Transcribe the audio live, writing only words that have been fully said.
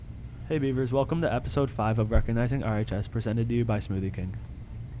Hey Beavers, welcome to episode 5 of Recognizing RHS, presented to you by Smoothie King.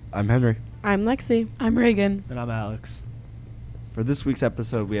 I'm Henry. I'm Lexi. I'm Reagan. And I'm Alex. For this week's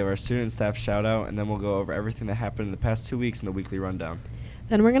episode, we have our student and staff shout out, and then we'll go over everything that happened in the past 2 weeks in the weekly rundown.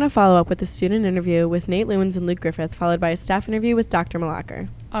 Then we're going to follow up with a student interview with Nate Lewins and Luke Griffith, followed by a staff interview with Dr. Malacher.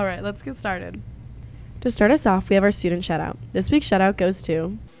 All right, let's get started. To start us off, we have our student shout out. This week's shout out goes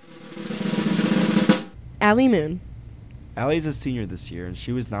to Allie Moon. Allie is a senior this year, and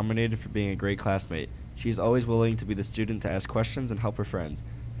she was nominated for being a great classmate. She is always willing to be the student to ask questions and help her friends.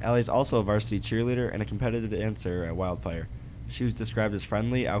 Allie is also a varsity cheerleader and a competitive dancer at Wildfire. She was described as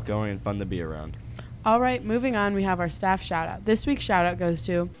friendly, outgoing, and fun to be around. All right, moving on, we have our staff shout out. This week's shout out goes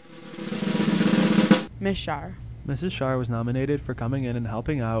to Miss Shar. Mrs. Shar was nominated for coming in and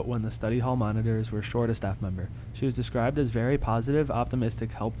helping out when the study hall monitors were short a staff member. She was described as very positive,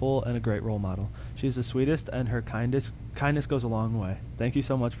 optimistic, helpful, and a great role model. She's the sweetest, and her kindness goes a long way. Thank you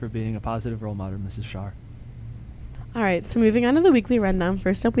so much for being a positive role model, Mrs. Shar. All right, so moving on to the weekly rundown,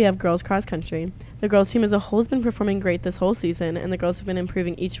 first up we have girls cross country. The girls team as a whole has been performing great this whole season, and the girls have been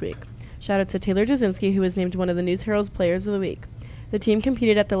improving each week. Shout out to Taylor Jasinski, who was named one of the News Herald's Players of the Week. The team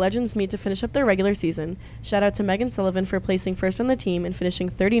competed at the Legends Meet to finish up their regular season. Shout out to Megan Sullivan for placing first on the team and finishing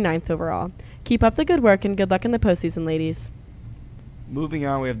 39th overall. Keep up the good work and good luck in the postseason, ladies. Moving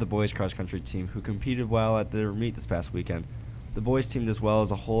on, we have the boys cross-country team, who competed well at their meet this past weekend. The boys team does well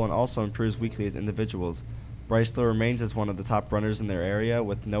as a whole and also improves weekly as individuals. Brycela remains as one of the top runners in their area,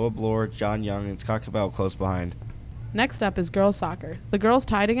 with Noah Bloor, John Young, and Scott Cabell close behind. Next up is girls soccer. The girls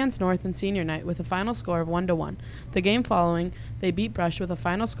tied against North in senior night with a final score of 1-1. The game following, they beat Brush with a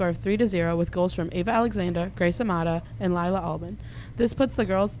final score of 3-0 with goals from Ava Alexander, Grace Amata, and Lila Albin. This puts the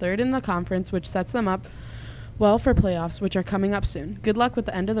girls third in the conference, which sets them up well for playoffs, which are coming up soon. Good luck with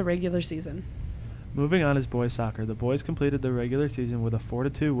the end of the regular season. Moving on is boys soccer. The boys completed the regular season with a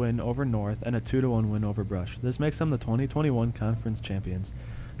 4-2 win over North and a 2-1 win over Brush. This makes them the 2021 conference champions.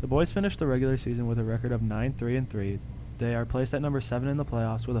 The boys finished the regular season with a record of 9-3-3. They are placed at number 7 in the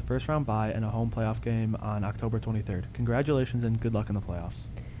playoffs with a first-round bye and a home playoff game on October 23rd. Congratulations and good luck in the playoffs.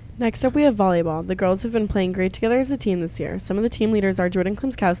 Next up we have volleyball. The girls have been playing great together as a team this year. Some of the team leaders are Jordan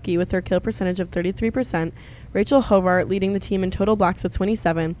Klimskowski with her kill percentage of 33%, Rachel Hobart leading the team in total blocks with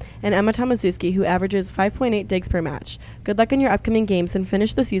 27, and Emma Tomaszewski, who averages 5.8 digs per match. Good luck in your upcoming games and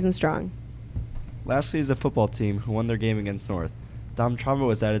finish the season strong. Lastly is the football team, who won their game against North. Dom Trumbo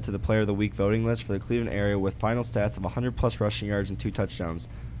was added to the Player of the Week voting list for the Cleveland area with final stats of 100-plus rushing yards and 2 touchdowns.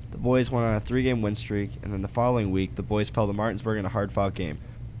 The boys went on a 3-game win streak, and then the following week, the boys fell to Martinsburg in a hard-fought game.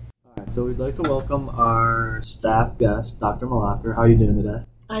 All right, so we'd like to welcome our staff guest, Dr. Malacher. How are you doing today?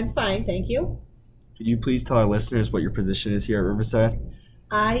 I'm fine, thank you. Could you please tell our listeners what your position is here at Riverside?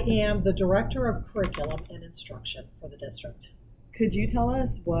 I am the Director of Curriculum and Instruction for the district. Could you tell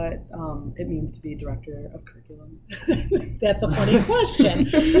us what it means to be Director of Curriculum? That's a funny question.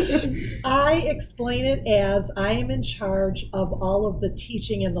 I explain it as I am in charge of all of the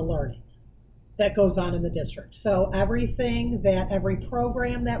teaching and the learning that goes on in the district. So every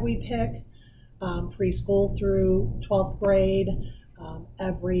program that we pick, preschool through 12th grade,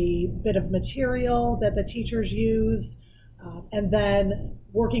 every bit of material that the teachers use, and then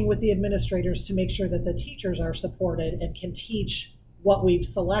working with the administrators to make sure that the teachers are supported and can teach what we've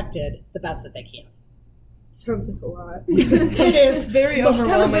selected the best that they can. Sounds like a lot. It is very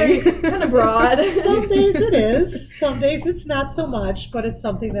overwhelming. Kind of broad. Some days it is. Some days it's not so much, but it's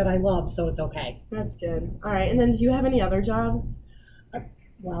something that I love, so it's okay. That's good. All right, and then do you have any other jobs?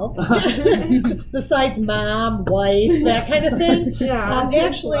 Well, besides mom, wife, that kind of thing. Yeah.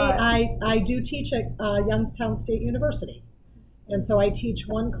 Actually, I do teach at Youngstown State University. And so I teach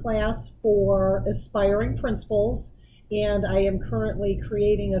one class for aspiring principals, and I am currently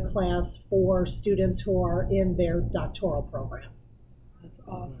creating a class for students who are in their doctoral program. That's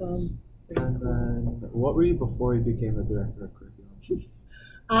awesome. And then, what were you before you became the Director of Curriculum?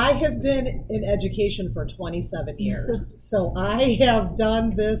 I have been in education for 27 years, so I have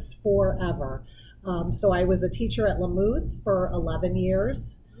done this forever. So I was a teacher at Lamouth for 11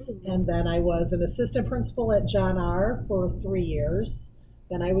 years. And then I was an assistant principal at John R. for 3 years.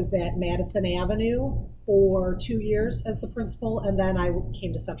 Then I was at Madison Avenue for 2 years as the principal, and then I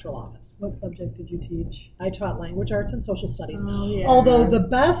came to central office. What subject did you teach? I taught language arts and social studies. Oh, yeah. Although the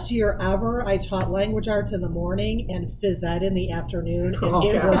best year ever, I taught language arts in the morning and phys ed in the afternoon, and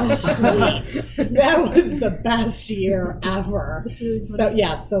it was sweet. That was the best year ever. Really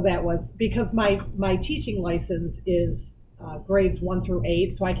so that was because my teaching license is grades 1 through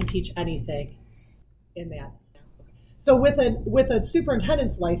 8, so I can teach anything in that. So with a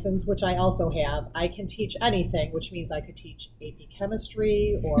superintendent's license, which I also have, I can teach anything, which means I could teach AP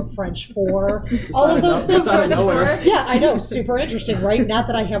Chemistry or French 4. All of those things are yeah, I know, super interesting, right? Not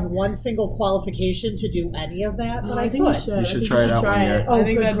that I have one single qualification to do any of that, but I think could. You should try it out one year. Oh, I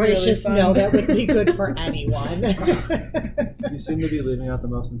think good that'd be really gracious, fun. no, that would be good for anyone. You seem to be leaving out the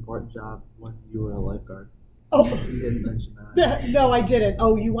most important job when you were a lifeguard. Oh, You didn't mention that. no, I didn't.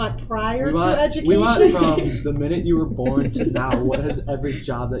 Oh, you want prior to education? We want from the minute you were born to now. What is every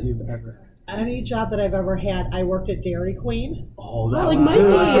job that you've ever had? Any job that I've ever had, I worked at Dairy Queen. Oh, that like one Mikey.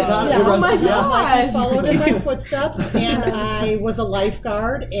 too. I forgot Yes. it was- Oh my yeah. God. Mikey followed in my footsteps, and I was a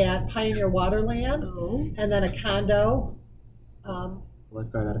lifeguard at Pioneer Waterland, Oh. and then a condo.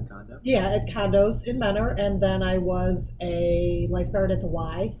 Lifeguard at a condo. Yeah, at condos in Menor, and then I was a lifeguard at the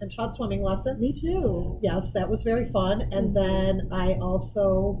Y and taught swimming lessons. Me too. Yes, that was very fun. And then I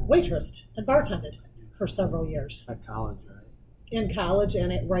also waitressed and bartended for several years At college, right? in college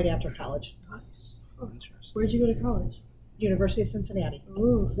and right after college. Nice. Interesting. Where'd you go to college? University of Cincinnati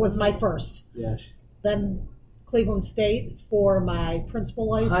Ooh, was my first. Yeah. Then Cleveland State for my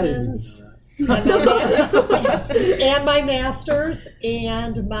principal I didn't even know license. that. And my master's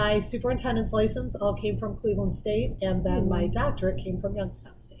and my superintendent's license all came from Cleveland State, and then my doctorate came from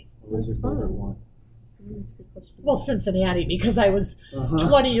Youngstown State. What was your That's fun. favorite one? That's a good question. Well, Cincinnati, because I was Uh-huh.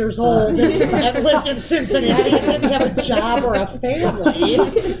 20 years old and lived in Cincinnati and didn't have a job or a family.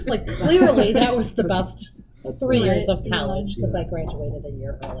 Like, clearly, that was the best That's 3 great. years of college because Yeah. I graduated a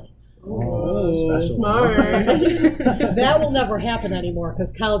year early. Oh, special. smart. That will never happen anymore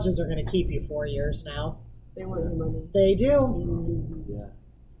because colleges are going to keep you 4 years now. They want your money. They do. Yeah.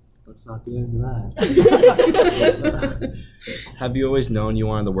 Let's not get into that. Have you always known you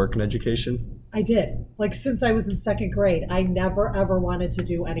wanted to work in education? I did. Like, since I was in second grade, I never, ever wanted to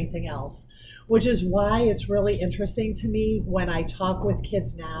do anything else, which is why it's really interesting to me when I talk with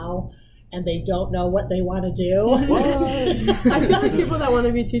kids now and they don't know what they want to do. I feel like people that want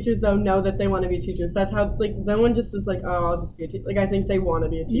to be teachers though know that they want to be teachers. That's how like no one just is like, oh, I'll just be a teacher. Like I think they want to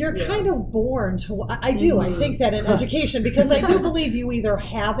be a teacher. You're kind of born to, I do. I think that in education, because I do believe you either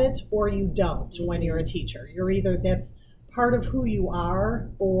have it or you don't when you're a teacher. You're either, that's part of who you are,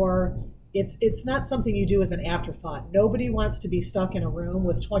 or it's not something you do as an afterthought. Nobody wants to be stuck in a room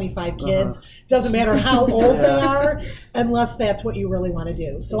with 25 kids. Doesn't matter how old they are, unless that's what you really want to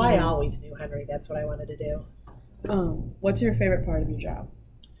do. So I always knew, Henry, that's what I wanted to do. What's your favorite part of your job?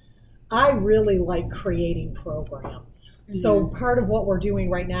 I really like creating programs. So part of what we're doing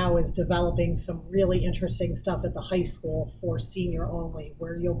right now is developing some really interesting stuff at the high school for senior only,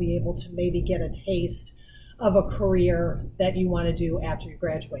 where you'll be able to maybe get a taste of a career that you want to do after you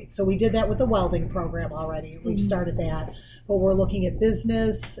graduate. So we did that with the welding program already. We've started that, but we're looking at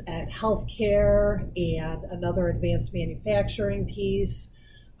business and healthcare and another advanced manufacturing piece.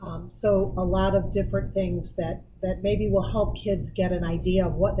 So a lot of different things that maybe will help kids get an idea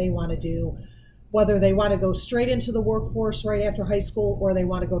of what they want to do, whether they want to go straight into the workforce right after high school or they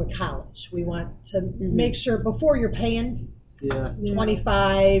want to go to college. We want to make sure before you're paying Yeah.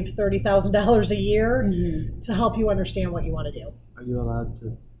 $25,000, $30,000 a year to help you understand what you want to do. Are you allowed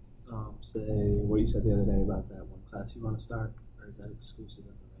to say what you said the other day about that one class you want to start, or is that exclusive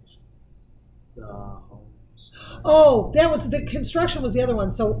information? The homes. Oh, that was the construction was the other one.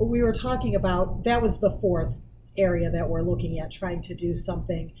 So we were talking about, that was the fourth area that we're looking at, trying to do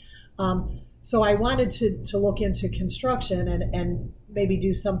something. So I wanted to look into construction and maybe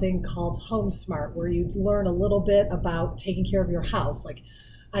do something called Home Smart, where you learn a little bit about taking care of your house, like,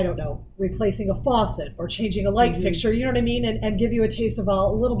 I don't know, replacing a faucet or changing a light fixture, you know what I mean? And give you a taste of a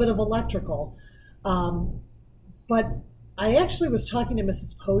little bit of electrical. But I actually was talking to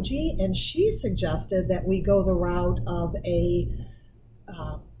Mrs. Poggi, and she suggested that we go the route of a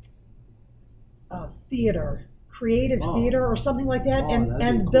theater, creative theater or something like that. that'd be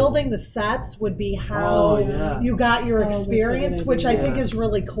And cool. building the sets would be how you got your that's a good experience, which I idea. think is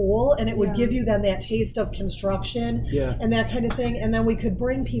really cool. And it would Yeah. give you then that taste of construction Yeah. and that kind of thing. And then we could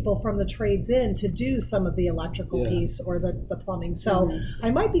bring people from the trades in to do some of the electrical Yeah. piece or the plumbing. So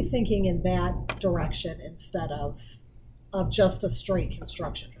I might be thinking in that direction instead of just a straight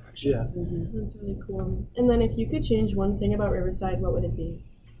construction direction. Yeah. That's really cool. And then if you could change one thing about Riverside, what would it be?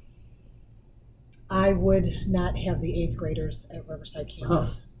 I would not have the 8th graders at Riverside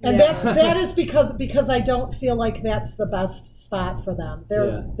campus. Huh. And Yeah. that is because I don't feel like that's the best spot for them.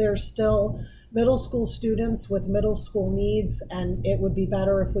 They're still middle school students with middle school needs, and it would be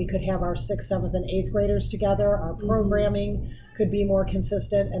better if we could have our 6th, 7th, and 8th graders together. Our programming could be more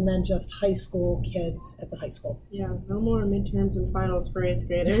consistent, and then just high school kids at the high school. Yeah, no more midterms and finals for 8th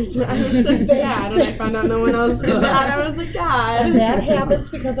graders. I was so sad when I found out no one else did that. I was like, God. And that happens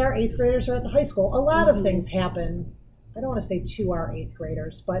because our 8th graders are at the high school. A lot of things happen, I don't want to say to our 8th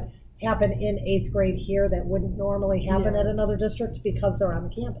graders, but happen in 8th grade here that wouldn't normally happen at another district because they're on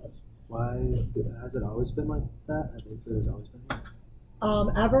the campus. Why has it always been like that? Have 8th graders always been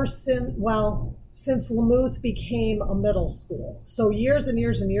here? Ever since Lamouth became a middle school. So years and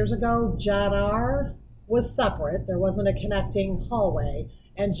years and years ago, John R. was separate. There wasn't a connecting hallway.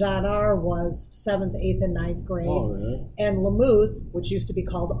 And John R. was 7th, 8th, and 9th grade. Oh, really? And Lamouth, which used to be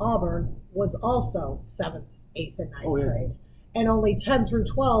called Auburn, was also 7th, 8th, and 9th grade. And only 10 through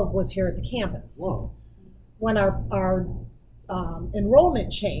 12 was here at the campus. Whoa. When our enrollment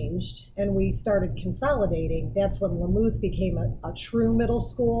changed and we started consolidating, that's when Lamouth became a true middle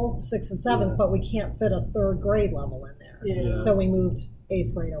school, 6th and 7th, but we can't fit a 3rd grade level in there. Yeah. So we moved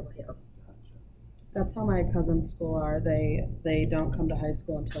 8th grade over here. That's how my cousin's school are. They don't come to high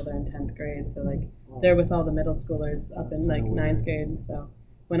school until they're in 10th grade. So like they're with all the middle schoolers up in like 9th grade. So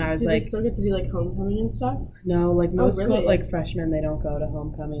when I was Do like, they still get to do like homecoming and stuff? no, like most really? school, like freshmen, they don't go to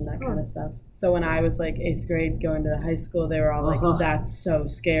homecoming, that kind of stuff. So when I was like 8th grade going to the high school, they were all like, that's so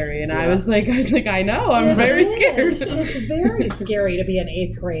scary. And I was like, I know, I'm very scared. It's very scary to be an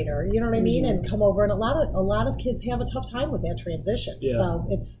 8th grader, you know what I mean? And come over, and a lot of kids have a tough time with that transition. Yeah. So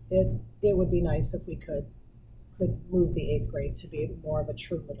it would be nice if we could move the 8th grade to be more of a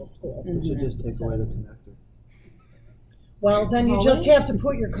true middle school. We should just take away the connector. Well, then you just have to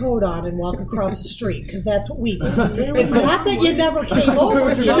put your coat on and walk across the street, because that's what we do. It's not that you never came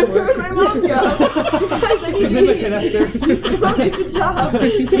over here. My mom job. He's in the connector. Good job.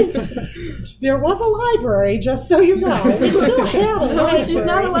 There was a library, just so you know. We still had a library. She's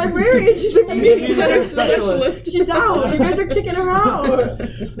not a librarian. She's just a She's a babysitter. specialist. She's out. You guys are kicking her out.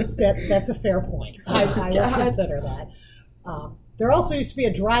 That's a fair point. I would consider that. There also used to be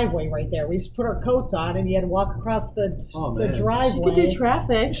a driveway right there. We used to put our coats on, and you had to walk across the driveway. She could do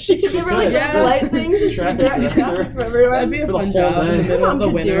traffic. She could give her like those light things. And she could direct traffic for everyone. That'd be a For the fun whole job in day. the middle of the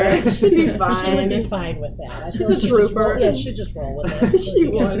winter. She'd be fine. She would be fine with that. I She's feel a like she'd just trooper. roll- she'd just roll with it. She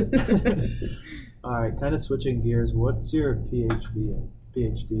would. All right, kind of switching gears. What's your PhD,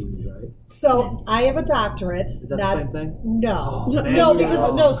 right? So I have a doctorate. Is that not- the same thing? No, Oh, man, no, you're because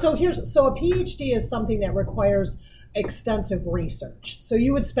wrong. no. So a PhD is something that requires extensive research. So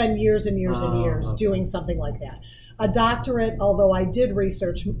you would spend years and years and years okay. doing something like that. A doctorate, although I did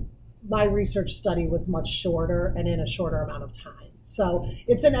research, my research study was much shorter and in a shorter amount of time. So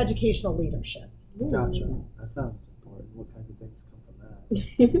it's in educational leadership. Gotcha. That sounds important. What kinds of things come from that? Is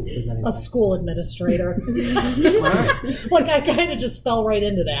anything- A school administrator. Like I kind of just fell right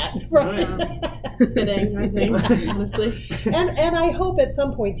into that. Right. Fitting, I think, honestly. And I hope at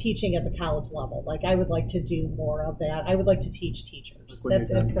some point teaching at the college level. Like I would like to do more of that. I would like to teach teachers. Like when That's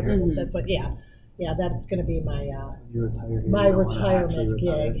you're done and here. principals. That's what. Yeah. That's going to be my You retire here, my you don't wanna retirement actually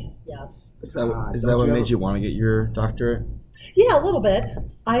retire. gig. Yes. Is God, that don't what you made ever- you want to get your doctorate? Yeah, a little bit.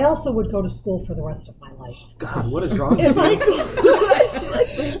 I also would go to school for the rest of my life. God, what is wrong If with I you? could,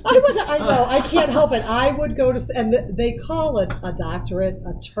 I know, I can't help it. I would go to, and they call it a doctorate,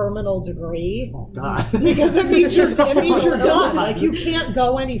 a terminal degree, Oh, God. because it means you're done. Like you can't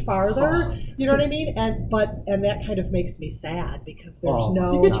go any farther. You know what I mean? And that kind of makes me sad because there's Oh,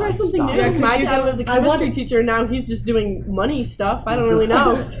 no. You could try something new. Stop. My dad was a I want- chemistry teacher. Now he's just doing money stuff. I don't really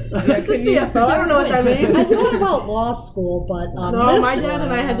know. He's the can you- CFO. I don't know what that means. I thought about law school, but No, my dad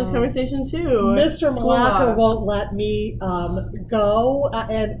and I had this conversation too. Mr. School law. Malacca won't let me go,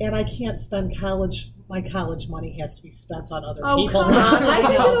 and I can't spend college. My college money has to be spent on other Oh, people. come on. I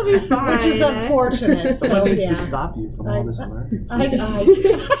think it'll be fine. Which is unfortunate. So So what needs to yeah, stop you from all this learning?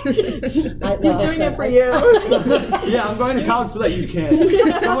 He's He's doing it for you. Yeah, I'm going to college so that you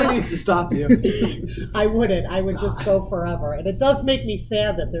can. Someone needs to stop you. I wouldn't. I would just go forever, and it does make me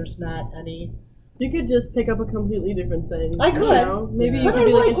sad that there's not any. You could just pick up a completely different thing. I could. You know? Maybe you But could I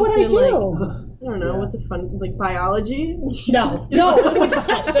be like what I interested in, do. I don't know. Yeah. What's a fun biology? No, that would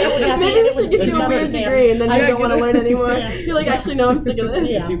have Maybe we should get you a another weird damn- degree, and then you I'm don't want to gonna- learn anymore. Yeah. You're like, actually, no, I'm sick of this.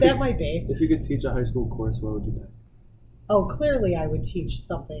 Yeah, you that could- might be. If you could teach a high school course, what would you pick? Oh, clearly I would teach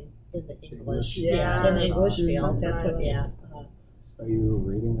something in the English. Yeah. In the English field. That's That's what. what I Yeah. Are you a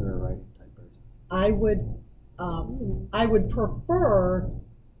reading or a writing type person? I would prefer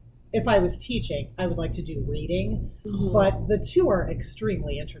if I was teaching, I would like to do reading, but the two are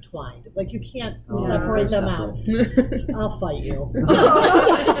extremely intertwined. Like, you can't separate them out. I'll fight you.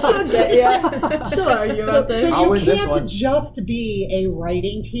 She'll get you. She'll argue about this. So I'll you win this can't one. just be a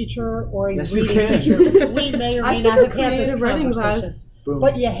writing teacher or a Yes, you reading can. teacher. We may or I may took not a have had this creative writing conversation. class. Boom.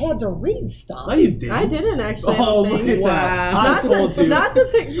 But you had to read stuff. No, you didn't. I didn't actually. Oh, I don't look think. at that. Wow. I Not told to, you. not to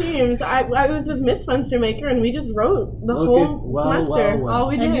pick teams. I was with Miss Fenstermaker and we just wrote the Look whole at- well, semester. well, well. All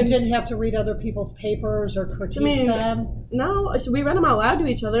we did. And you didn't have to read other people's papers or critique mean, them. No, we read them out loud to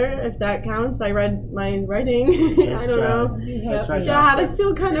each other, if that counts. I read my writing. I don't know. Let's try God, I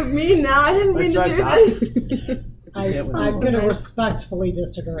feel kind of mean now. I didn't Let's mean to try do that. this. I'm going to respectfully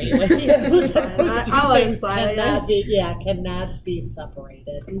disagree with you. Those two I like things sliders. cannot be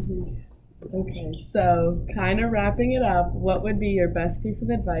separated. Okay, so kind of wrapping it up, what would be your best piece of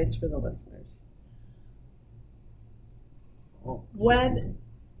advice for the listeners? When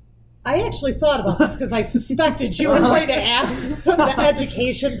I actually thought about this because I suspected you were going to ask the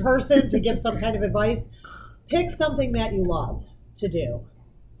education person to give some kind of advice. Pick something that you love to do,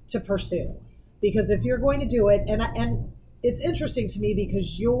 to pursue. Because if you're going to do it, and it's interesting to me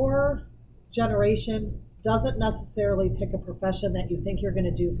because your generation doesn't necessarily pick a profession that you think you're going to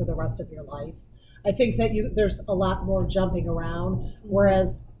do for the rest of your life. I think that there's a lot more jumping around,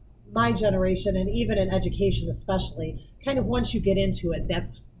 whereas my generation, and even in education especially, kind of once you get into it,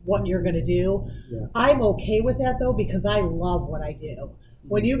 that's what you're going to do. Yeah. I'm okay with that, though, because I love what I do.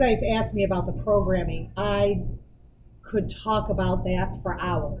 When you guys asked me about the programming, I could talk about that for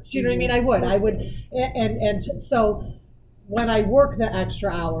hours. You know what I mean? I would. And so when I work the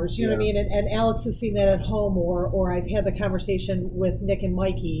extra hours, you know what I mean? And Alex has seen that at home, or I've had the conversation with Nick and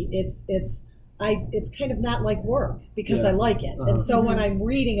Mikey. It's kind of not like work because I like it. And so when I'm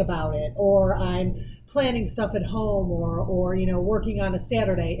reading about it, or I'm planning stuff at home, or working on a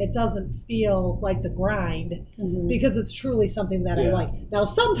Saturday, it doesn't feel like the grind because it's truly something that I like. Now,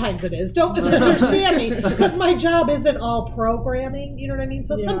 sometimes it is. Don't misunderstand me, because my job isn't all programming. You know what I mean?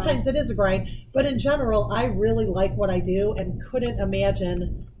 So sometimes it is a grind. But in general, I really like what I do and couldn't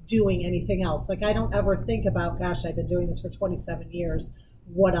imagine doing anything else. Like, I don't ever think about, gosh, I've been doing this for 27 years.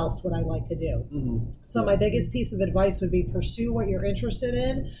 What else would I like to do? So my biggest piece of advice would be pursue what you're interested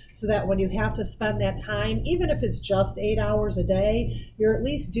in, so that when you have to spend that time, even if it's just 8 hours a day, you're at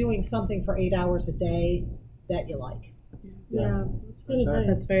least doing something for 8 hours a day that you like. Yeah, that's good advice.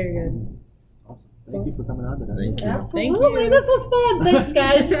 That's very good. Awesome. Thank you for coming on today. Thank you. Absolutely. This was fun. Thanks,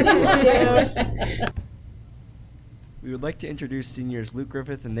 guys. We would like to introduce seniors Luke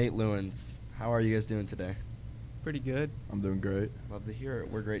Griffith and Nate Lewins. How are you guys doing today? Pretty good. I'm doing great. Love to hear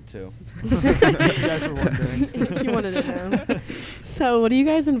it. We're great too. You guys were wondering. You wanted to know. So, what are you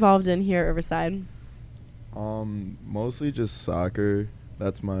guys involved in here at Riverside? Mostly just soccer.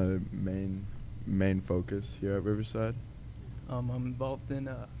 That's my main focus here at Riverside. I'm involved in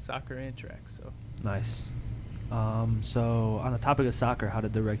soccer and track, so. Nice. So, on the topic of soccer, how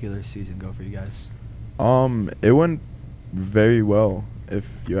did the regular season go for you guys? It went very well. If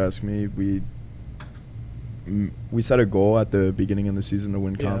you ask me, we set a goal at the beginning of the season to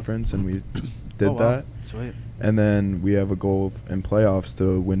win conference, and we did wow. that. Sweet. And then we have a goal in playoffs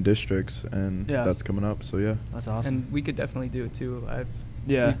to win districts, and that's coming up. So yeah, that's awesome. And we could definitely do it too.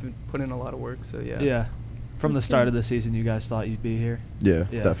 We've been putting in a lot of work, so yeah. Yeah. From the start of the season, you guys thought you'd be here? Yeah,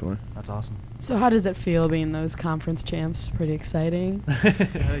 definitely. That's awesome. So how does it feel being those conference champs? Pretty exciting.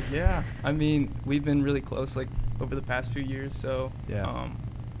 Yeah. I mean, we've been really close over the past few years, so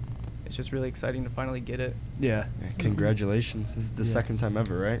it's just really exciting to finally get it. Yeah. Congratulations. This is the second time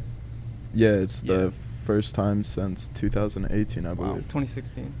ever, right? Yeah, it's the first time since 2018, I believe.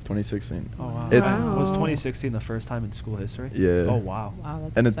 2016. 2016. Oh, wow. Was 2016 the first time in school history? Yeah. Oh, wow. Wow,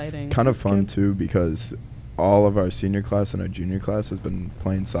 that's and exciting. It's kind of fun, too, because all of our senior class and our junior class has been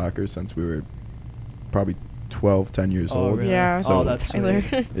playing soccer since we were probably 10 years old. Really? Yeah. So that's Tyler.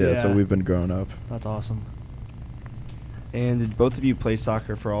 sweet. So we've been growing up. That's awesome. And did both of you play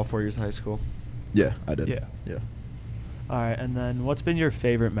soccer for all 4 years of high school? Yeah, I did. Yeah. All right, and then what's been your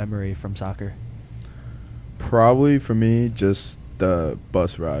favorite memory from soccer? Probably for me, just the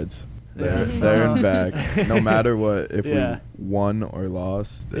bus rides. There and back. No matter what, if we won or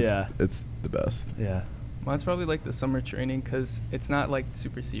lost, it's the best. Yeah. Mine's probably the summer training, because it's not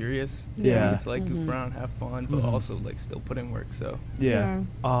super serious. Yeah. It's goof around, have fun, but also still put in work. So. Yeah.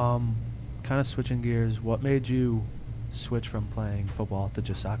 Kind of switching gears. What made you switch from playing football to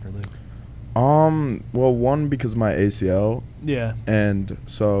just soccer, Luke? Well, one, because of my ACL. Yeah. And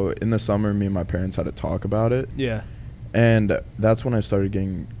so in the summer, me and my parents had to talk about it. Yeah. And that's when I started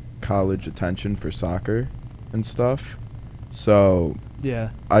getting college attention for soccer and stuff. So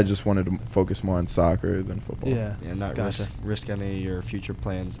I just wanted to focus more on soccer than football. Yeah, not risk any of your future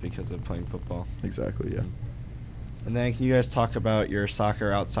plans because of playing football. Exactly, yeah. And then can you guys talk about your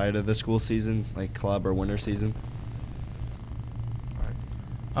soccer outside of the school season, like club or winter season?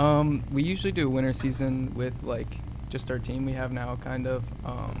 We usually do a winter season with just our team we have now, kind of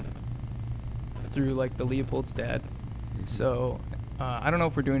through the Leopold's dad. Mm-hmm. So I don't know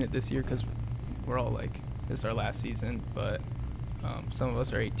if we're doing it this year because we're all this is our last season, but some of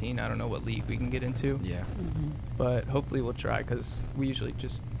us are 18. I don't know what league we can get into. Yeah. Mm-hmm. But hopefully we'll try because we usually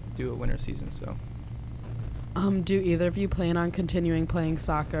just do a winter season. So. Do either of you plan on continuing playing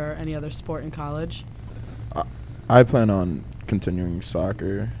soccer or any other sport in college? I plan on continuing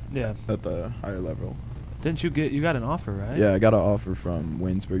soccer. Yeah. At the higher level. Didn't you got an offer, right? Yeah, I got an offer from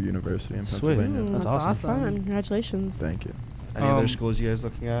Waynesburg University in Pennsylvania. Ooh, that's awesome. Congratulations. Thank you. Any other schools you guys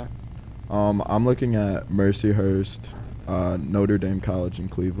looking at? I'm looking at Mercyhurst, Notre Dame College in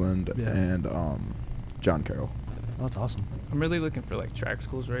Cleveland, and John Carroll. Oh, that's awesome. I'm really looking for track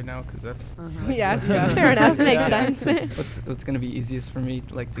schools right now because that's fair enough. Makes sense. what's going to be easiest for me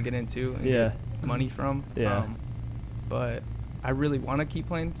to get into and get money from. Yeah. But I really want to keep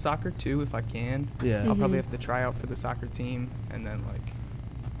playing soccer too if I can. Yeah. I'll probably have to try out for the soccer team and then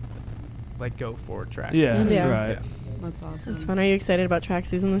go for track. Yeah. Mm-hmm. Yeah. Right. Yeah. That's awesome. That's fun. Are you excited about track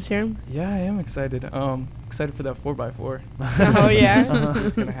season this year? Yeah, I am excited. Excited for that 4x4. Oh yeah. See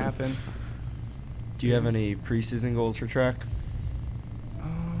what's gonna happen. Do you have any preseason goals for track?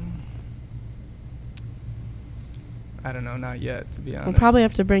 I don't know, not yet, to be honest. We'll probably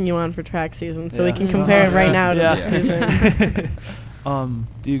have to bring you on for track season so we can compare it right now to this season.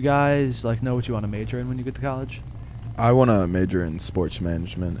 Do you guys know what you want to major in when you get to college? I want to major in sports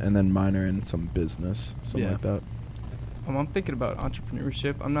management and then minor in some business, something like that. I'm thinking about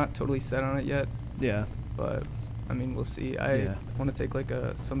entrepreneurship. I'm not totally set on it yet. Yeah. But we'll see. I want to take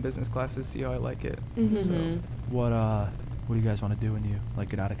some business classes, see how I like it. Mm-hmm. So. What do you guys want to do when you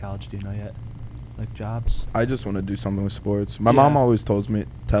get out of college? Do you know yet? Jobs? I just want to do something with sports. My mom always tells me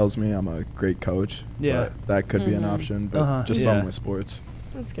I'm a great coach. Yeah. But that could be an option, but just something with sports.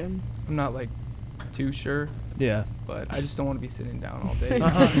 That's good. I'm not too sure. Yeah. But I just don't want to be sitting down all day.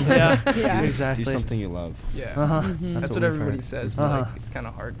 Yeah. Exactly. Do something you love. Yeah. Mm-hmm. That's what everybody says, but it's kind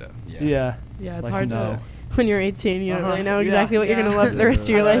of hard to. Yeah. Yeah, it's hard to. When you're 18, you don't really know exactly what you're going to love for the rest of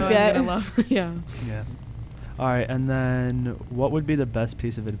your life yet. Yeah. Yeah. All right, and then what would be the best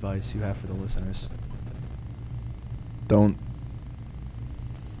piece of advice you have for the listeners? Don't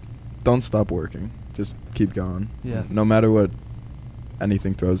stop working. Just keep going. Yeah. No matter what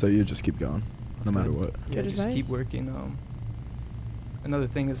anything throws at you, just keep going. No matter what. Yeah, Good just advice. keep working. Another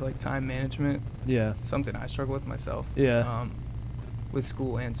thing is time management. Yeah. Something I struggle with myself. Yeah. With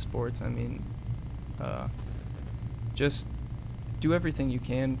school and sports, just do everything you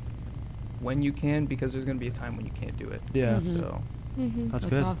can when you can, because there's going to be a time when you can't do it. Yeah. Mm-hmm. So that's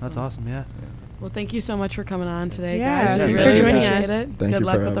good. Awesome. That's awesome. Yeah. Well, thank you so much for coming on today, Yeah, guys. We thanks really for joining appreciate us. it. Thank Good you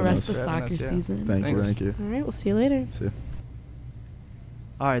luck for with the having rest of us. the Having soccer us, yeah. season. Thank you. All right, we'll see you later. See you.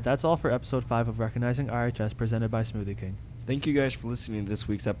 All right, that's all for episode 5 of Recognizing RHS, presented by Smoothie King. Thank you guys for listening to this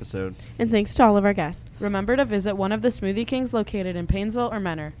week's episode. And thanks to all of our guests. Remember to visit one of the Smoothie Kings located in Painesville or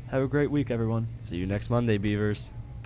Menor. Have a great week, everyone. See you next Monday, Beavers.